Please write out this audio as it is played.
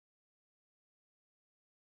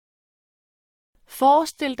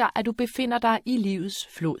Forestil dig, at du befinder dig i livets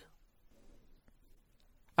flod.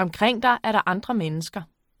 Omkring dig er der andre mennesker.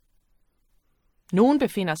 Nogle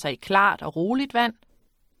befinder sig i klart og roligt vand.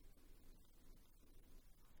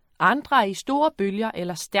 Andre er i store bølger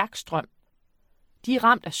eller stærk strøm. De er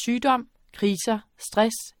ramt af sygdom, kriser,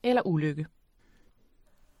 stress eller ulykke.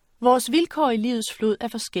 Vores vilkår i livets flod er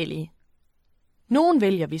forskellige. Nogle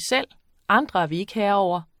vælger vi selv, andre er vi ikke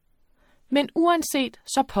herover. Men uanset,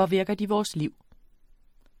 så påvirker de vores liv.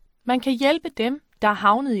 Man kan hjælpe dem, der er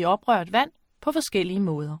havnet i oprørt vand, på forskellige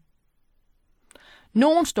måder.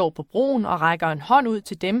 Nogen står på broen og rækker en hånd ud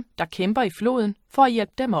til dem, der kæmper i floden, for at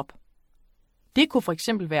hjælpe dem op. Det kunne for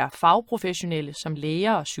eksempel være fagprofessionelle som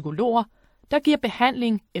læger og psykologer, der giver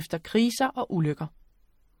behandling efter kriser og ulykker.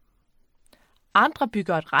 Andre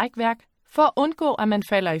bygger et rækværk for at undgå, at man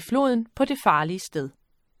falder i floden på det farlige sted.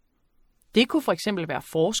 Det kunne for eksempel være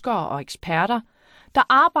forskere og eksperter, der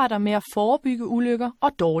arbejder med at forebygge ulykker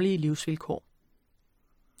og dårlige livsvilkår.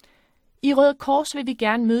 I Røde Kors vil vi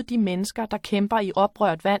gerne møde de mennesker, der kæmper i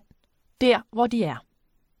oprørt vand, der hvor de er.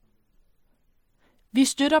 Vi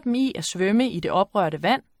støtter dem i at svømme i det oprørte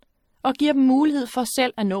vand og giver dem mulighed for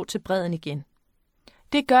selv at nå til bredden igen.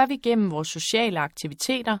 Det gør vi gennem vores sociale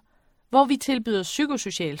aktiviteter, hvor vi tilbyder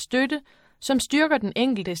psykosocial støtte, som styrker den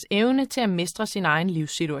enkeltes evne til at mestre sin egen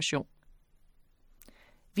livssituation.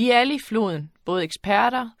 Vi er alle i floden, både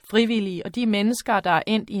eksperter, frivillige og de mennesker, der er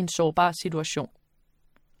endt i en sårbar situation.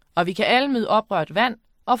 Og vi kan alle møde oprørt vand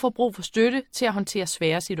og få brug for støtte til at håndtere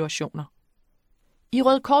svære situationer. I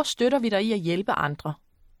Røde Kors støtter vi dig i at hjælpe andre.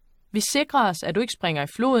 Vi sikrer os, at du ikke springer i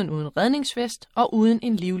floden uden redningsvest og uden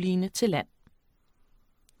en livline til land.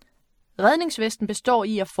 Redningsvesten består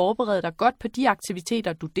i at forberede dig godt på de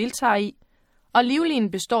aktiviteter, du deltager i, og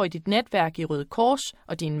livlinen består i dit netværk i Røde Kors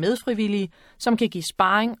og dine medfrivillige, som kan give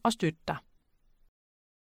sparring og støtte dig.